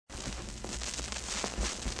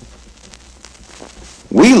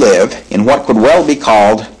We live in what could well be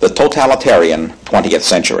called the totalitarian 20th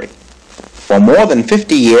century. For more than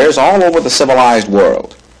 50 years, all over the civilized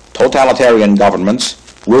world, totalitarian governments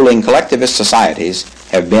ruling collectivist societies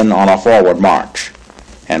have been on a forward march,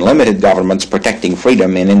 and limited governments protecting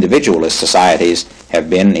freedom in individualist societies have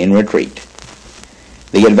been in retreat.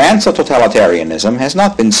 The advance of totalitarianism has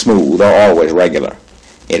not been smooth or always regular.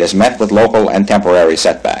 It has met with local and temporary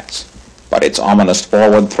setbacks, but its ominous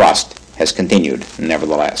forward thrust has continued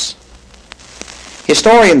nevertheless.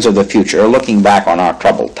 Historians of the future, looking back on our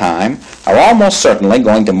troubled time, are almost certainly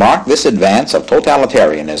going to mark this advance of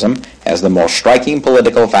totalitarianism as the most striking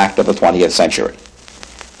political fact of the 20th century.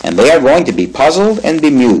 And they are going to be puzzled and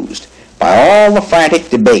bemused by all the frantic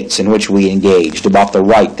debates in which we engaged about the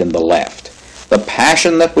right and the left, the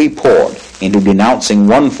passion that we poured into denouncing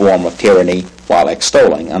one form of tyranny while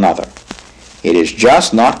extolling another. It is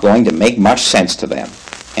just not going to make much sense to them,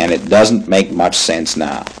 and it doesn't make much sense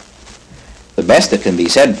now. The best that can be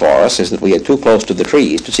said for us is that we are too close to the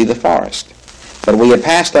trees to see the forest. But we have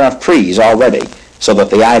passed enough trees already so that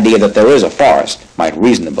the idea that there is a forest might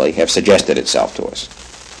reasonably have suggested itself to us.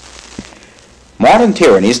 Modern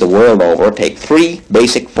tyrannies the world over take three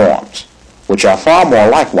basic forms, which are far more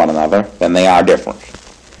like one another than they are different.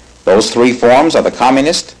 Those three forms are the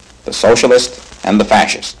communist, the socialist, and the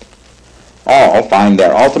fascist. All find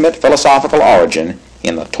their ultimate philosophical origin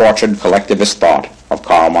in the tortured collectivist thought of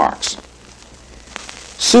Karl Marx.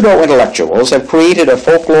 Pseudo-intellectuals have created a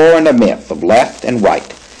folklore and a myth of left and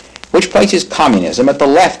right, which places communism at the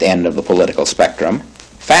left end of the political spectrum,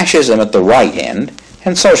 fascism at the right end,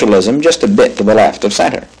 and socialism just a bit to the left of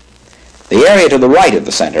center. The area to the right of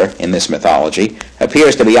the center in this mythology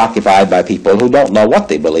appears to be occupied by people who don't know what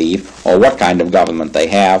they believe or what kind of government they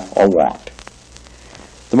have or want.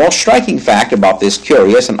 The most striking fact about this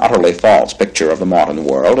curious and utterly false picture of the modern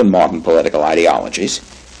world and modern political ideologies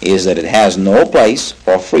is that it has no place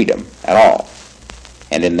for freedom at all.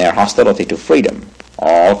 And in their hostility to freedom,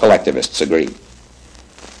 all collectivists agree.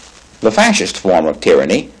 The fascist form of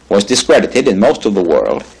tyranny was discredited in most of the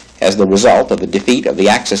world as the result of the defeat of the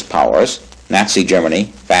Axis powers, Nazi Germany,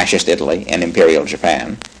 Fascist Italy, and Imperial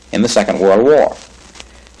Japan, in the Second World War.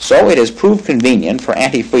 So it has proved convenient for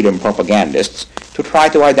anti-freedom propagandists to try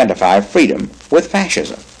to identify freedom with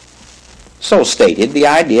fascism. So stated, the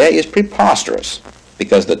idea is preposterous,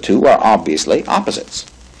 because the two are obviously opposites.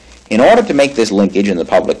 In order to make this linkage in the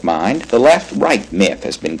public mind, the left-right myth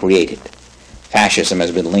has been created. Fascism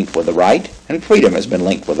has been linked with the right, and freedom has been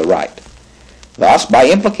linked with the right. Thus, by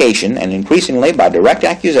implication and increasingly by direct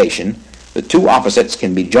accusation, the two opposites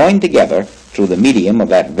can be joined together through the medium of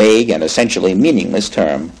that vague and essentially meaningless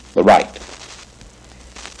term, the right.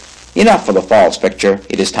 Enough for the false picture.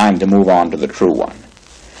 It is time to move on to the true one.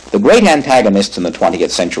 The great antagonists in the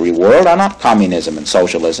 20th century world are not communism and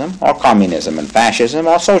socialism, or communism and fascism,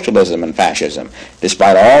 or socialism and fascism,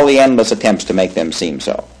 despite all the endless attempts to make them seem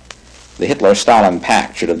so. The Hitler-Stalin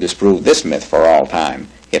pact should have disproved this myth for all time,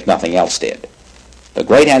 if nothing else did. The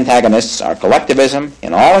great antagonists are collectivism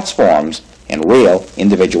in all its forms and real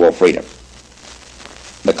individual freedom.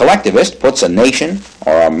 The collectivist puts a nation,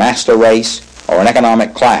 or a master race, or an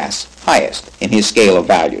economic class highest in his scale of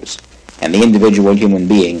values, and the individual human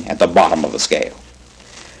being at the bottom of the scale.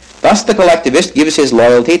 Thus the collectivist gives his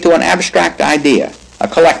loyalty to an abstract idea, a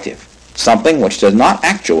collective, something which does not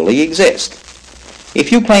actually exist.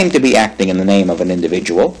 If you claim to be acting in the name of an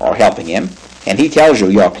individual or helping him, and he tells you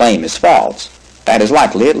your claim is false, that is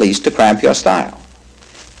likely at least to cramp your style.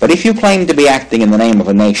 But if you claim to be acting in the name of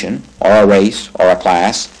a nation, or a race, or a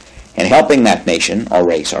class, and helping that nation, or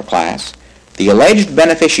race, or class, the alleged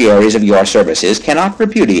beneficiaries of your services cannot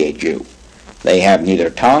repudiate you. They have neither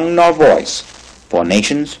tongue nor voice, for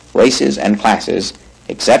nations, races, and classes,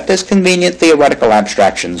 except as convenient theoretical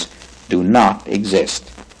abstractions, do not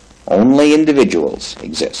exist. Only individuals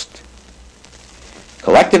exist.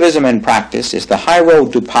 Collectivism in practice is the high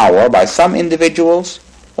road to power by some individuals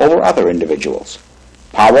over other individuals,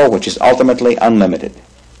 power which is ultimately unlimited.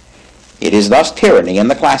 It is thus tyranny in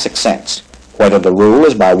the classic sense, whether the rule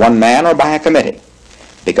is by one man or by a committee,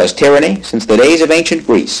 because tyranny, since the days of ancient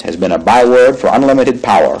Greece, has been a byword for unlimited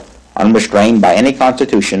power, unrestrained by any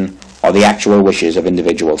constitution or the actual wishes of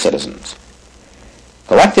individual citizens.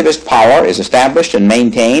 Collectivist power is established and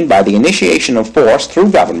maintained by the initiation of force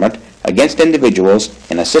through government against individuals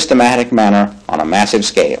in a systematic manner on a massive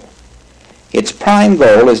scale. Its prime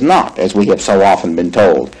goal is not, as we have so often been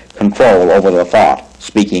told, control over the thought,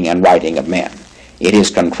 speaking, and writing of men. It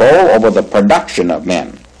is control over the production of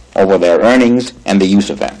men, over their earnings and the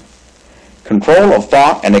use of them. Control of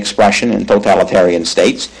thought and expression in totalitarian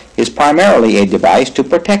states is primarily a device to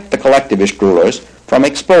protect the collectivist rulers from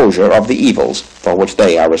exposure of the evils for which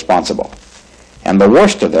they are responsible. And the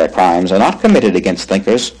worst of their crimes are not committed against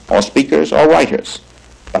thinkers or speakers or writers,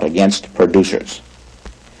 but against producers.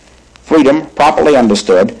 Freedom, properly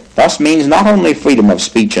understood, thus means not only freedom of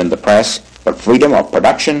speech and the press, but freedom of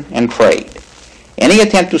production and trade. Any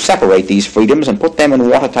attempt to separate these freedoms and put them in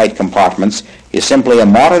watertight compartments is simply a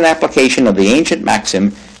modern application of the ancient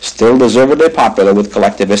maxim, still deservedly popular with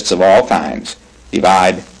collectivists of all kinds: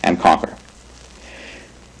 divide and conquer.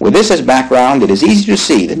 With this as background, it is easy to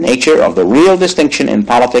see the nature of the real distinction in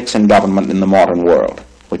politics and government in the modern world,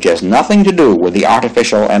 which has nothing to do with the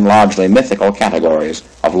artificial and largely mythical categories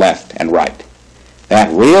of left and right.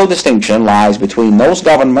 That real distinction lies between those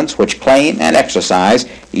governments which claim and exercise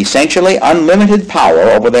essentially unlimited power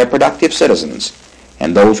over their productive citizens,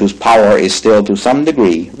 and those whose power is still to some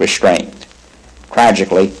degree restrained.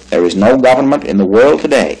 Tragically, there is no government in the world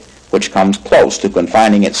today which comes close to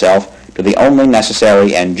confining itself to the only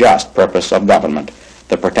necessary and just purpose of government,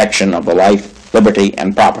 the protection of the life, liberty,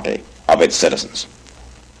 and property of its citizens.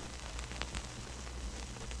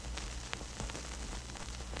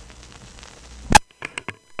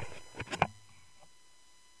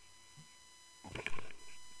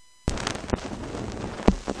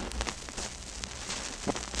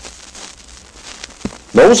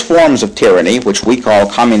 Those forms of tyranny which we call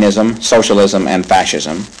communism, socialism, and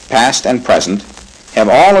fascism, past and present, have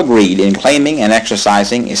all agreed in claiming and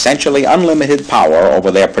exercising essentially unlimited power over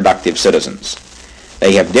their productive citizens.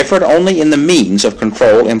 They have differed only in the means of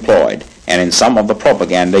control employed and in some of the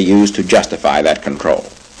propaganda used to justify that control.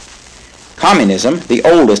 Communism, the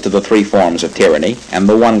oldest of the three forms of tyranny and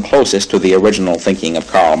the one closest to the original thinking of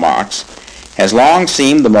Karl Marx, has long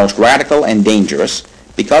seemed the most radical and dangerous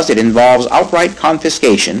because it involves outright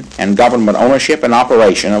confiscation and government ownership and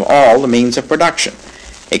operation of all the means of production,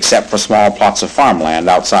 except for small plots of farmland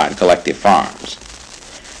outside collective farms.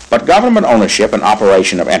 But government ownership and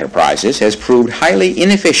operation of enterprises has proved highly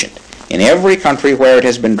inefficient in every country where it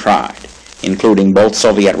has been tried, including both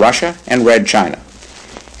Soviet Russia and Red China.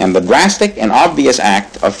 And the drastic and obvious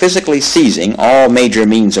act of physically seizing all major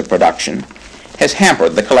means of production has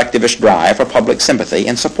hampered the collectivist drive for public sympathy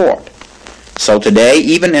and support. So today,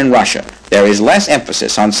 even in Russia, there is less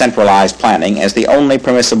emphasis on centralized planning as the only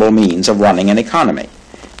permissible means of running an economy,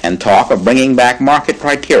 and talk of bringing back market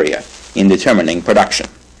criteria in determining production.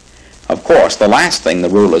 Of course, the last thing the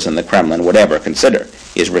rulers in the Kremlin would ever consider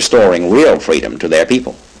is restoring real freedom to their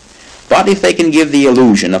people. But if they can give the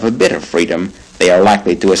illusion of a bit of freedom, they are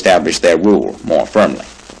likely to establish their rule more firmly.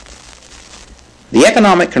 The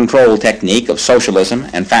economic control technique of socialism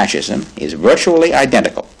and fascism is virtually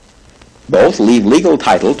identical. Both leave legal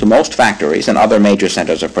title to most factories and other major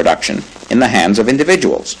centers of production in the hands of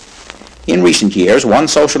individuals. In recent years, one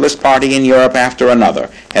socialist party in Europe after another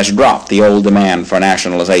has dropped the old demand for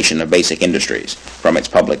nationalization of basic industries from its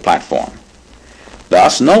public platform.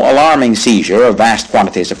 Thus, no alarming seizure of vast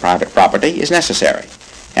quantities of private property is necessary,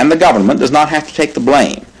 and the government does not have to take the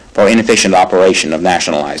blame for inefficient operation of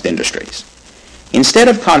nationalized industries. Instead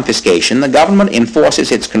of confiscation, the government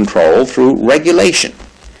enforces its control through regulation.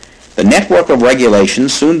 The network of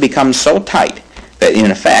regulations soon becomes so tight that, in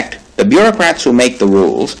effect, the bureaucrats who make the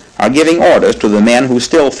rules are giving orders to the men who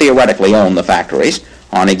still theoretically own the factories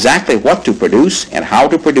on exactly what to produce and how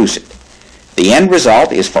to produce it. The end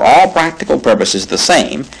result is for all practical purposes the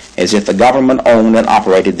same as if the government owned and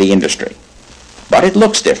operated the industry. But it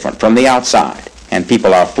looks different from the outside, and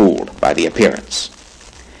people are fooled by the appearance.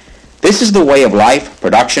 This is the way of life,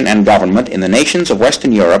 production, and government in the nations of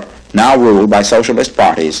Western Europe now ruled by socialist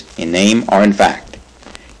parties in name or in fact.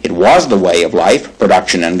 It was the way of life,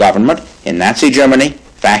 production, and government in Nazi Germany,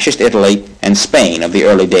 Fascist Italy, and Spain of the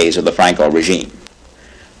early days of the Franco regime.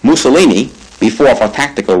 Mussolini, before for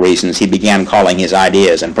tactical reasons he began calling his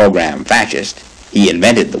ideas and program fascist, he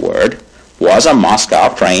invented the word, was a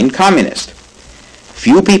Moscow-trained communist.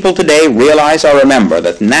 Few people today realize or remember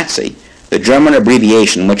that Nazi, the German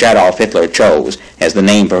abbreviation which Adolf Hitler chose as the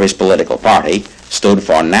name for his political party, stood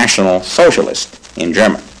for National Socialist in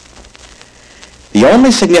German. The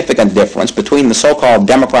only significant difference between the so-called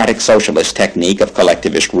democratic socialist technique of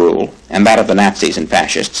collectivist rule and that of the Nazis and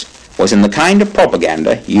fascists was in the kind of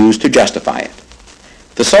propaganda used to justify it.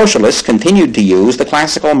 The socialists continued to use the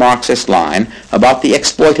classical Marxist line about the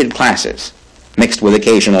exploited classes, mixed with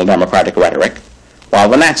occasional democratic rhetoric, while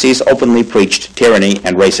the Nazis openly preached tyranny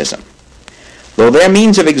and racism. Though their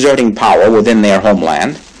means of exerting power within their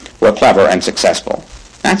homeland were clever and successful,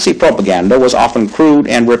 Nazi propaganda was often crude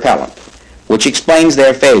and repellent, which explains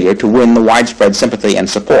their failure to win the widespread sympathy and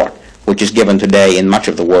support which is given today in much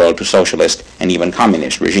of the world to socialist and even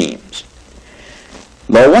communist regimes.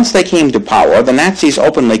 Though once they came to power, the Nazis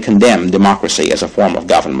openly condemned democracy as a form of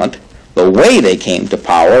government, the way they came to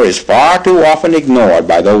power is far too often ignored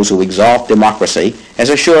by those who exalt democracy as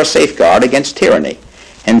a sure safeguard against tyranny,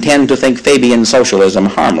 and tend to think Fabian socialism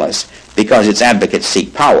harmless because its advocates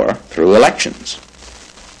seek power through elections.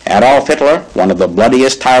 Adolf Hitler, one of the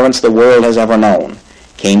bloodiest tyrants the world has ever known,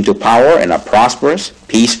 came to power in a prosperous,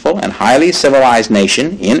 peaceful, and highly civilized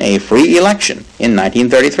nation in a free election in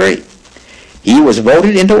 1933. He was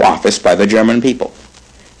voted into office by the German people.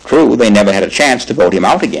 True, they never had a chance to vote him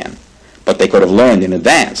out again, but they could have learned in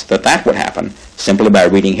advance that that would happen simply by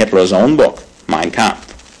reading Hitler's own book, Mein Kampf.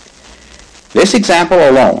 This example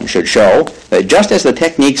alone should show that just as the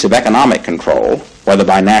techniques of economic control, whether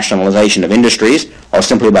by nationalization of industries or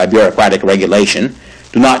simply by bureaucratic regulation,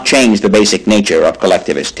 do not change the basic nature of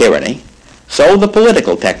collectivist tyranny, so the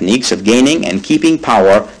political techniques of gaining and keeping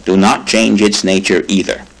power do not change its nature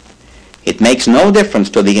either. It makes no difference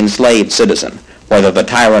to the enslaved citizen whether the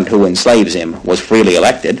tyrant who enslaves him was freely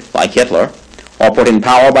elected, like Hitler, or put in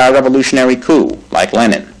power by a revolutionary coup, like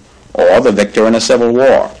Lenin, or the victor in a civil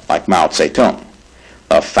war, like Mao Zedong.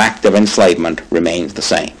 The fact of enslavement remains the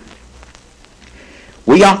same.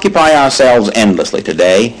 We occupy ourselves endlessly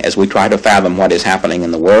today as we try to fathom what is happening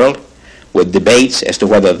in the world, with debates as to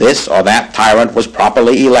whether this or that tyrant was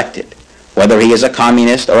properly elected, whether he is a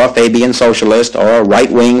communist or a Fabian socialist or a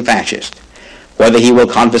right-wing fascist, whether he will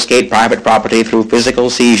confiscate private property through physical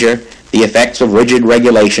seizure, the effects of rigid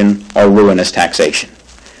regulation, or ruinous taxation.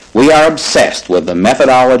 We are obsessed with the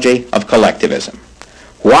methodology of collectivism.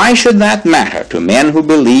 Why should that matter to men who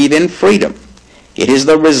believe in freedom? It is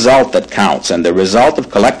the result that counts, and the result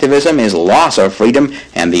of collectivism is loss of freedom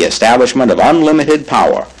and the establishment of unlimited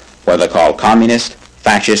power, whether called communist,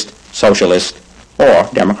 fascist, socialist, or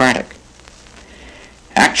democratic.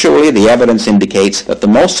 Actually, the evidence indicates that the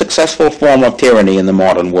most successful form of tyranny in the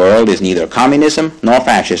modern world is neither communism nor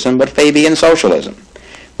fascism, but Fabian socialism,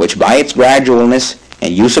 which by its gradualness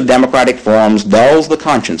and use of democratic forms dulls the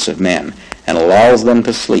conscience of men and lulls them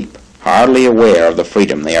to sleep, hardly aware of the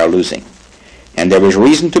freedom they are losing. And there is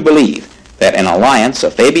reason to believe that an alliance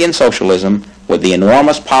of Fabian socialism with the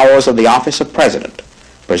enormous powers of the office of president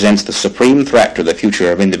presents the supreme threat to the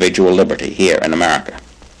future of individual liberty here in America.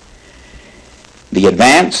 The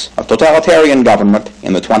advance of totalitarian government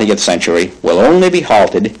in the 20th century will only be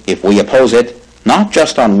halted if we oppose it not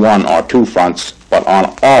just on one or two fronts, but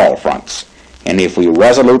on all fronts, and if we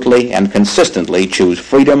resolutely and consistently choose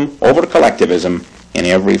freedom over collectivism in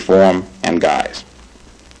every form and guise.